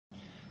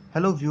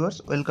Hello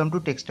viewers, welcome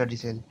to Tech Study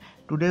Cell.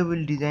 Today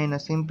we'll design a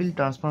simple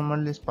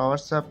transformerless power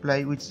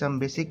supply with some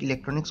basic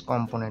electronics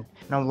component.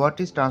 Now what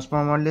is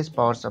transformerless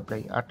power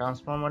supply? A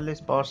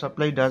transformerless power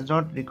supply does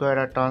not require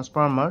a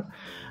transformer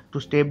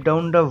to step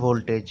down the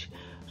voltage.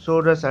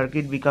 So the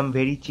circuit become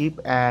very cheap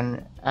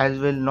and as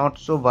well not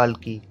so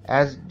bulky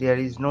as there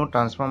is no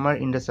transformer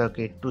in the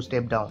circuit to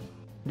step down.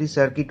 This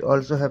circuit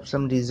also have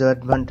some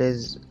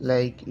disadvantages,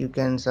 like you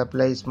can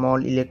supply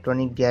small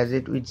electronic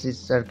gadget with this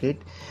circuit.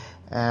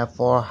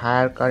 For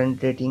higher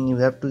current rating you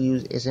have to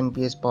use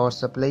SMPS power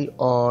supply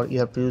or you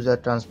have to use a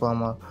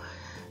transformer.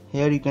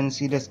 Here you can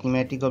see the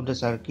schematic of the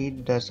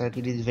circuit. The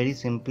circuit is very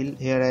simple.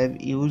 Here I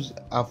have used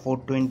a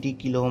 420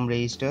 kilo ohm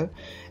resistor.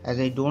 As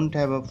I don't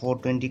have a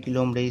 420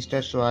 kilo ohm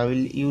resistor, so I will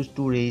use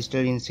two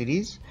resistors in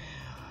series,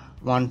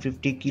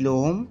 150 kilo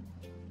ohm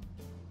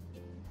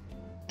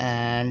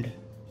and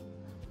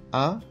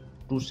a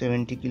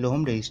 270 kilo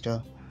ohm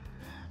resistor.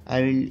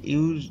 I will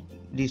use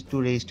these two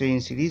resistors in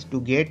series to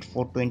get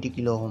 420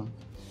 kilo ohm.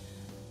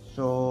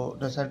 So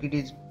the circuit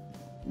is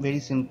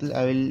very simple.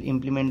 I will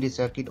implement this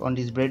circuit on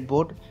this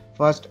breadboard.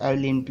 First I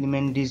will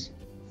implement this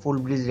full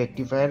bridge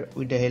rectifier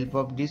with the help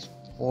of this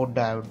 4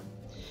 diode.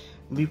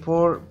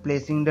 Before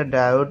placing the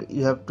diode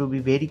you have to be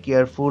very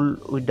careful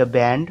with the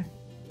band.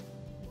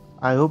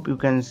 I hope you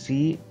can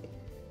see.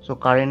 So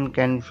current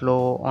can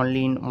flow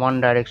only in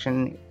one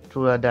direction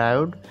through a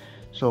diode.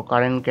 So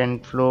current can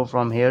flow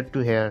from here to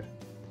here.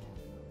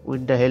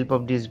 With the help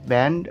of this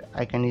band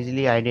I can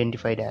easily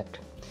identify that.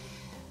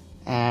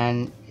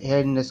 And here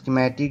in the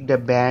schematic the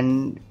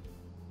band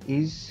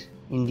is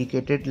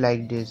indicated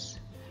like this,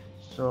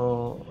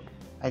 so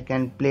I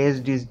can place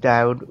this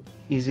diode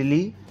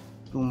easily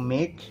to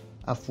make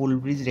a full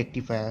bridge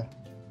rectifier.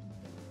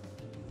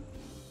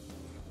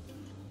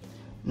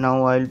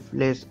 Now I'll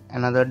place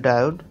another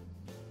diode.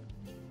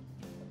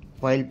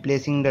 While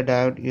placing the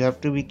diode you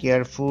have to be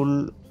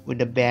careful with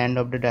the band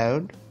of the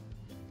diode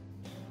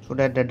so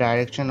that the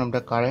direction of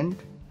the current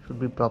should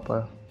be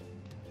proper.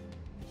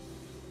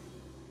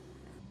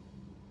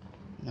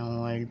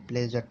 Now I'll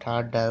place the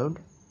third diode.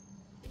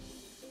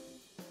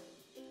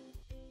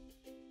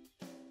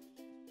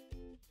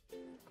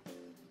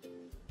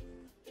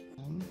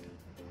 And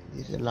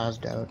this is the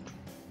last diode.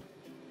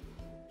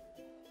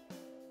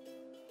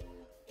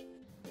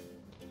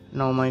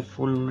 Now my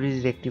full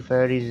bridge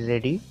rectifier is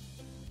ready.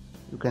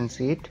 You can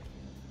see it.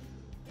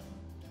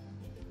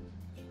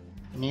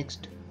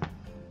 Next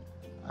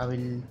I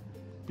will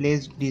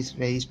place this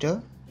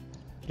resistor.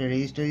 The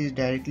resistor is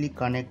directly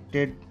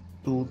connected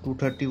to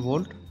 230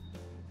 volt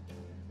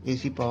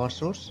AC power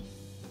source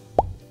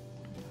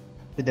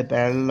with the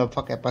parallel of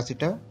a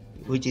capacitor,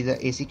 which is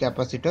a AC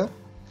capacitor,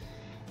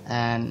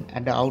 and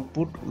at the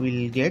output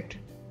we will get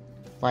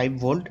 5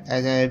 volt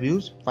as I have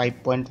used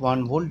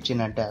 5.1 volt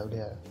Zener diode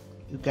here.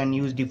 You can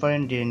use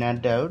different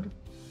Zener diode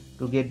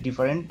to get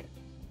different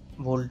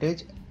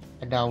voltage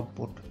at the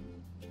output.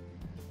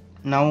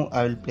 Now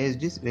I will place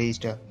this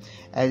resistor.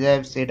 As I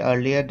have said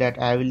earlier that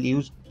I will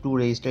use two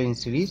resistors in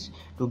series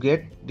to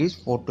get this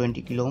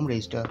 420 kilo ohm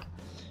resistor.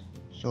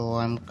 So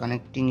I am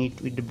connecting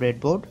it with the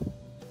breadboard.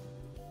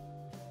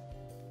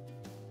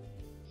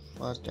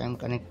 First I am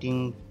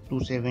connecting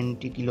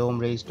 270 kilo ohm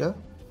resistor.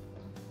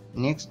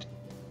 Next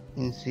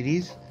in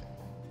series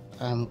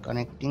I am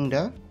connecting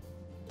the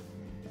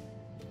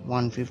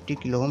 150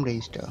 kilo ohm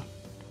resistor.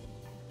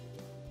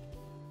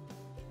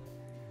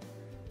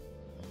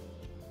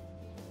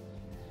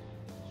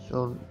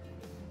 So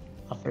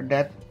after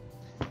that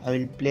I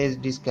will place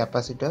this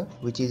capacitor,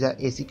 which is a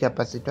AC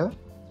capacitor,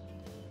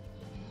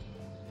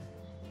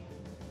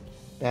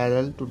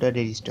 parallel to the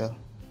resistor.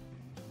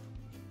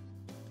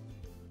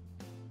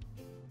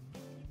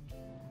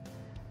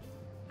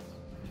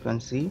 You can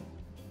see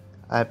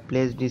I have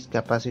placed this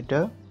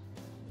capacitor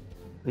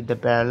with the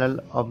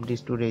parallel of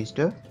these two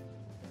resistors.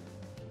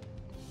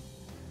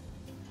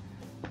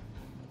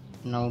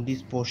 Now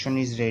this portion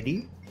is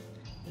ready.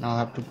 Now I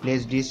have to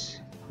place this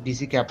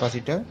DC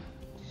capacitor.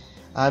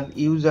 I have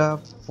used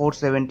a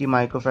 470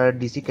 microfarad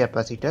DC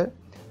capacitor.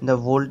 The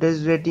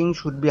voltage rating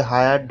should be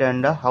higher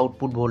than the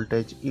output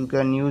voltage. You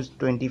can use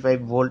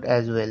 25 volt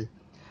as well,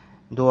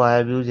 though I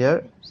have used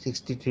here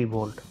 63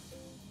 volt.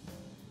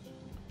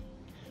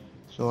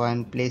 So I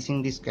am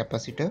placing this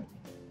capacitor.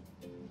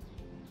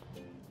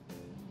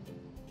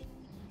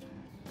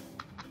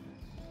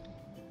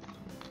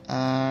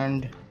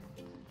 And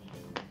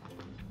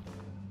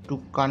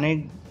to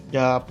connect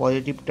the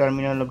positive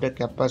terminal of the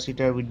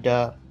capacitor with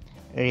the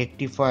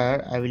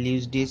rectifier, I will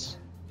use this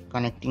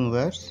connecting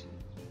wires.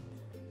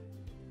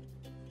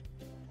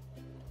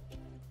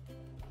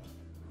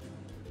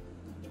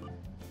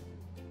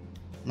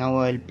 Now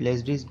I will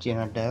place this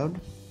Zener diode.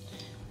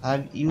 I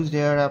have used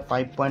here a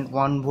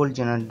 5.1 volt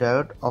Zener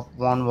diode of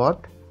 1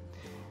 watt.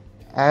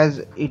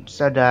 As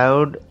it's a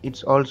diode,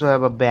 it's also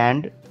have a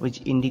band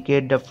which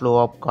indicate the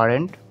flow of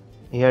current.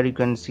 Here you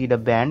can see the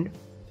band.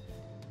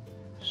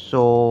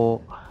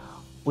 So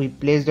we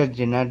place the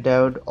Zener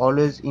diode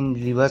always in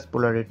reverse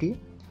polarity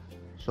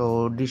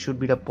So this should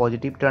be the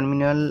positive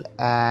terminal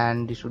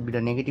and this should be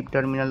the negative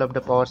terminal of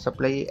the power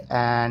supply,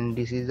 and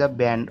this is the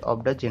band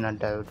of the Zener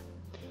diode.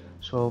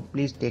 So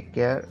please take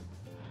care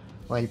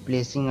while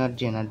placing a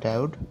Zener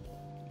diode.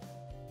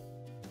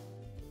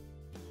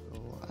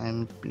 So I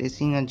am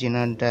placing a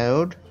Zener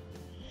diode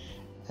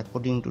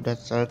according to the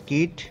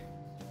circuit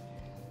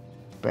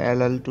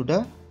parallel to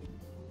the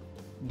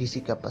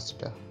DC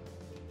capacitor.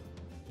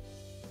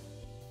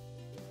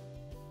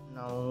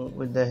 Now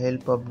with the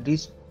help of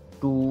these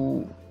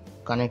two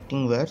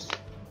connecting wires,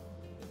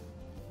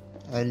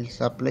 I will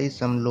supply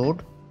some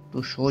load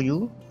to show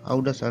you how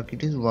the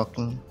circuit is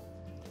working.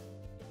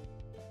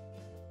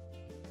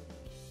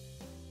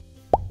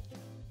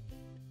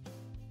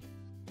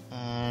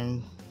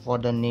 And for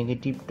the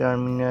negative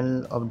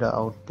terminal of the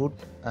output,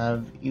 I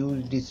have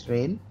used this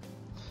rail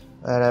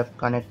where I have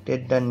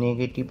connected the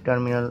negative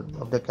terminal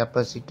of the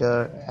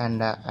capacitor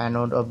and the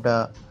anode of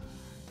the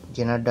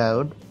Zener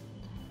diode,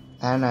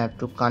 and I have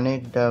to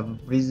connect the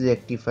bridge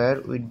rectifier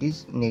with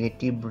this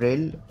negative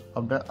rail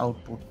of the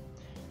output.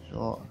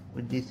 So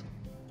with this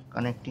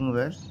connecting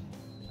wires,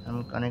 I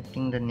am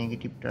connecting the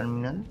negative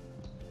terminal.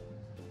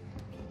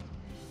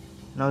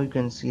 Now you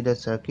can see the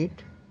circuit.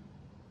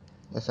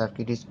 The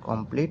circuit is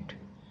complete.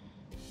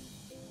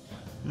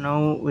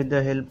 Now with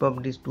the help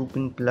of this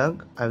 2-pin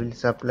plug, I will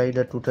supply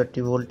the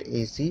 230 volt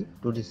AC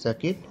to the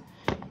circuit.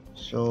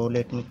 So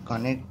let me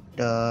connect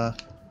the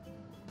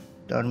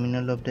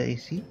terminal of the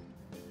AC.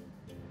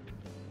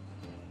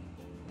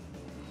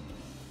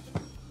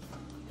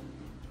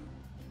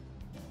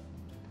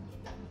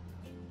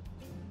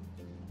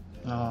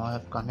 Now I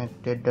have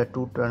connected the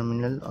two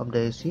terminal of the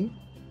AC.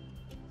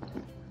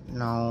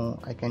 Now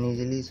I can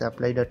easily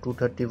supply the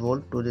 230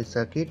 volt to the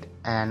circuit,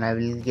 and I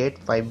will get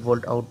 5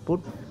 volt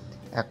output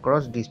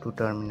across these two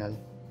terminals.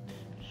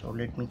 So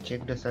let me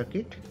check the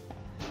circuit.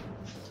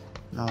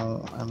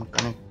 Now I am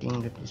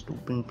connecting this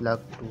 2-pin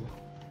plug to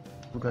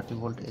 230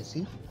 volt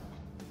AC.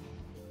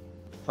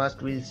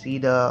 First we'll see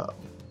the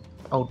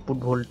output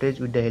voltage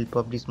with the help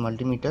of this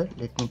multimeter.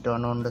 Let me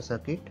turn on the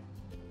circuit.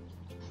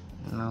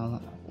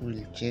 Now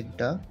we'll check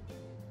the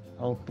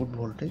output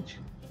voltage.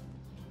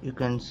 You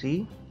can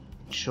see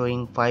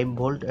showing 5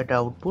 volt at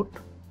output,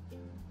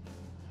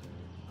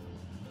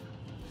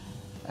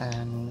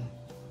 and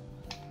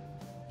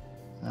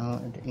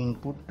now at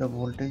input the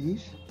voltage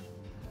is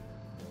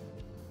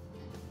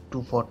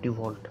 240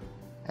 volt,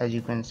 as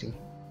you can see,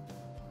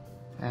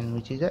 and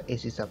which is a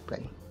AC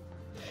supply.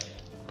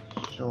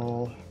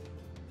 So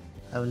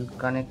I will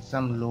connect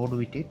some load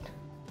with it.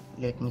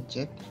 Let me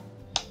check.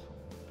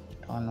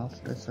 Turn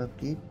off the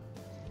circuit.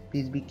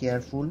 Please be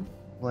careful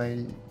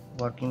while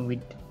working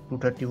with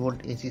 230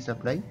 volt AC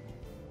supply.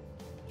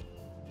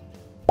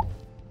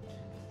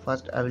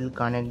 First I will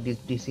connect this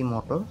DC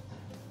motor.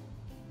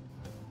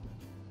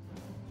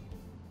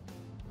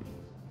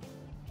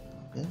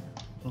 Okay,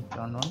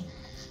 turn on.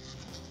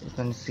 You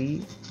can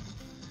see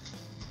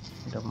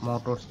the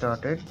motor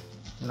started.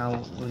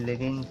 Now we'll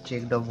again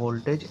check the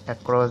voltage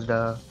across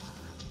the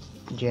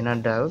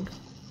Zener diode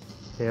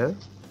here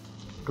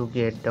to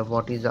get the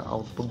what is the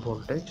output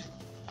voltage.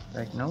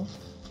 Right now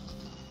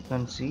you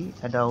can see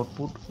at the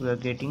output we are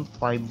getting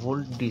 5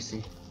 volt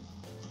DC,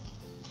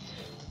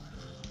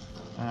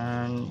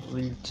 and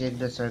we'll check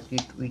the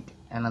circuit with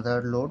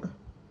another load.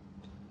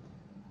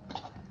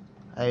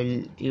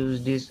 I'll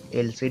use this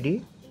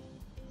LCD.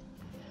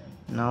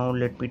 Now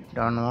let me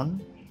turn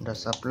on the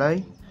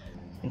supply.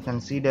 You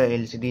can see the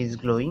LCD is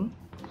glowing.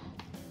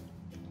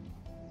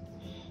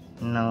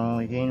 Now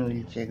again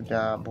we'll check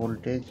the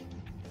voltage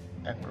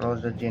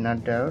across the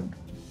Zener diode,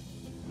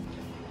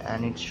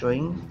 and it's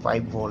showing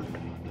 5 volt.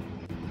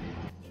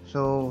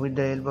 So with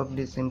the help of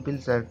this simple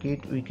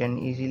circuit, we can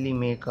easily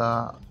make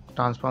a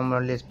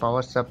transformerless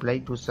power supply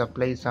to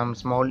supply some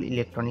small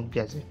electronic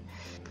gadget.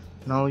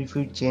 Now if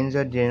we change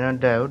the Zener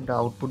diode, the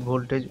output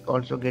voltage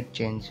also get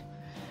changed.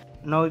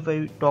 Now if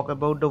I talk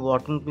about the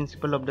working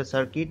principle of the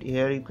circuit,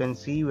 here you can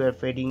see we are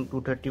feeding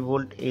 230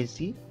 volt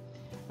AC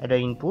at the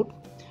input.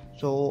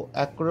 So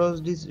across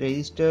this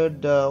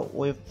resistor the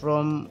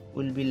waveform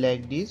will be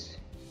like this.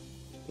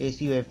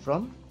 AC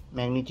waveform,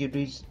 magnitude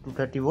is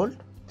 230 volt,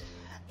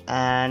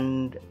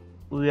 and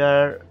we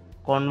are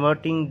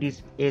converting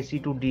this AC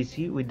to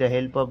DC with the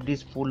help of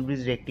this full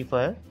bridge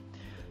rectifier.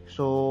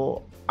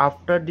 So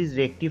after this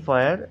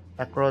rectifier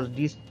across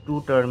these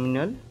two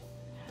terminals,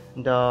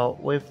 the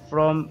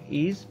waveform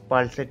is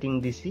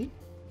pulsating DC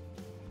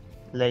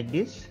like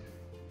this.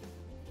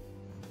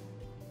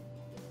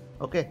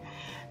 Okay,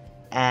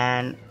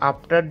 and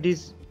after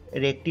this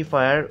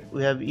rectifier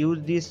we have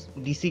used this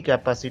DC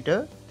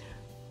capacitor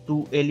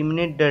to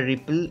eliminate the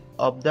ripple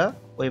of the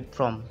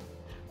waveform.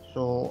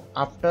 So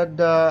after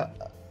the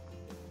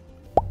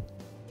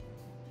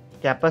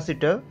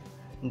capacitor,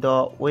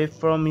 the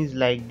waveform is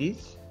like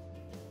this.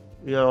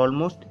 We are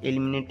almost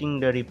eliminating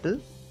the ripple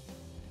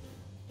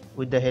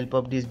with the help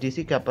of this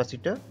DC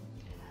capacitor.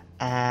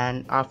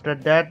 And after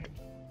that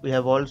we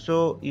have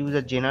also used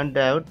a Zener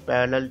diode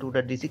parallel to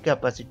the DC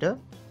capacitor.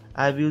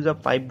 I have used a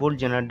 5 volt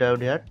Zener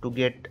diode here to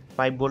get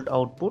 5 volt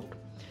output,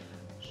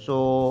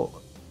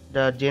 So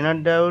the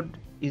Zener diode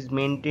is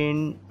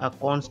maintain a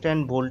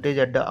constant voltage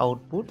at the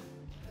output.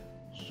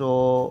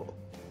 So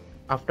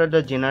after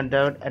the Zener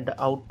diode at the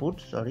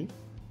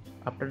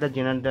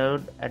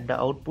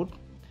output,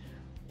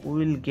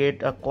 we will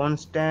get a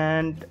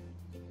constant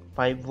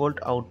 5 volt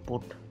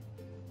output.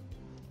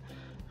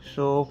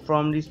 So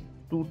from this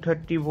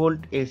 230 volt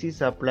AC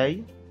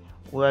supply,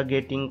 we are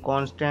getting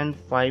constant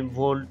 5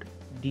 volt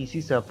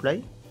DC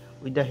supply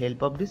with the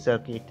help of this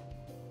circuit.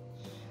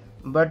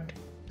 But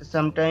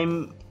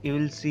sometime you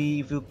will see,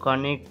 if you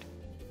connect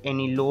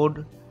any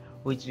load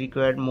which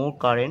required more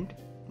current,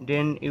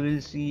 then you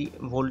will see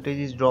voltage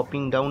is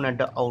dropping down at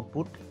the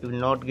output. You will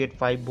not get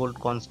 5 volt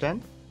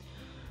constant.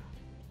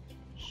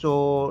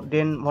 So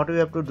then what we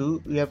have to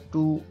do, we have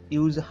to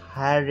use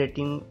higher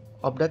rating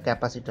of the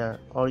capacitor,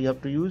 or you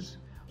have to use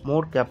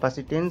more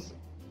capacitance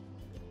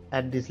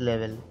at this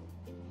level.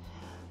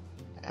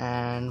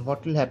 And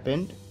what will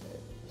happen,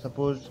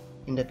 suppose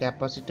in the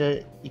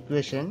capacitor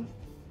equation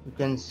you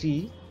can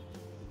see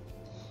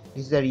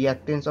this is the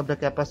reactance of the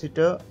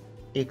capacitor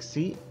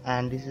Xc,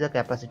 and this is the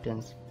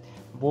capacitance.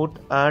 Both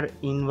are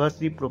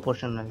inversely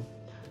proportional.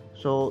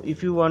 So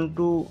if you want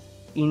to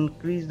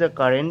increase the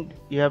current,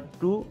 you have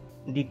to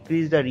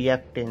decrease the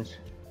reactance.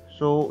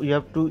 So you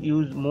have to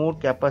use more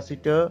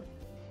capacitor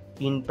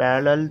in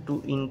parallel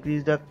to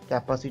increase the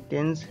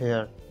capacitance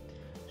here.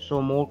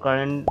 So more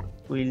current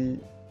will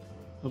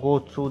go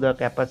through the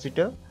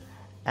capacitor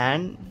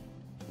and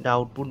the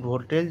output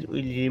voltage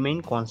will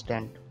remain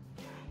constant.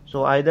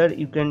 So either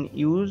you can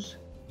use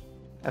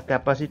a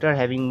capacitor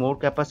having more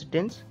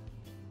capacitance,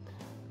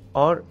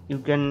 or you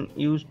can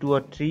use 2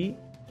 or 3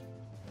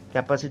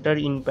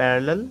 capacitor in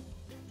parallel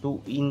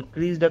to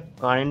increase the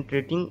current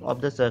rating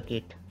of the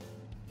circuit.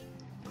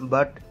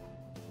 But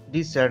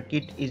this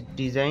circuit is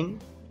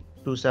designed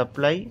to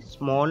supply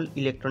small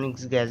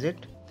electronics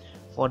gadget.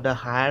 For the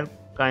higher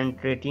current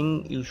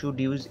rating, you should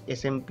use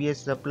SMPS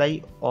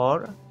supply,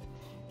 or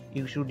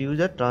you should use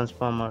a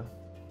transformer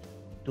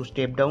to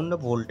step down the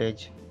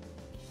voltage.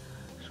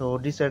 So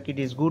this circuit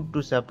is good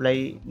to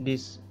supply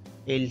this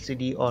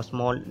LCD or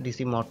small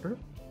DC motor.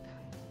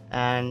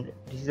 And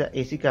this is a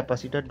AC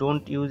capacitor.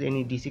 Don't use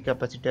any DC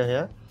capacitor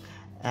here.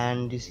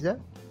 And this is a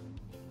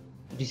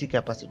DC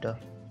capacitor.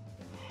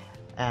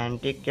 And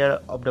take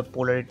care of the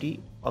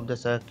polarity of the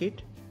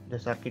circuit. The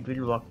circuit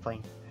will work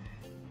fine.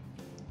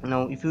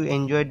 Now if you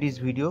enjoyed this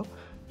video,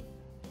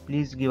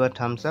 please give a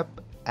thumbs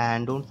up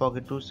and don't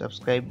forget to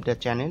subscribe the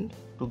channel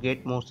to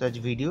get more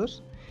such videos.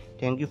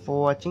 Thank you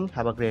for watching.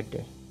 Have a great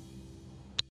day.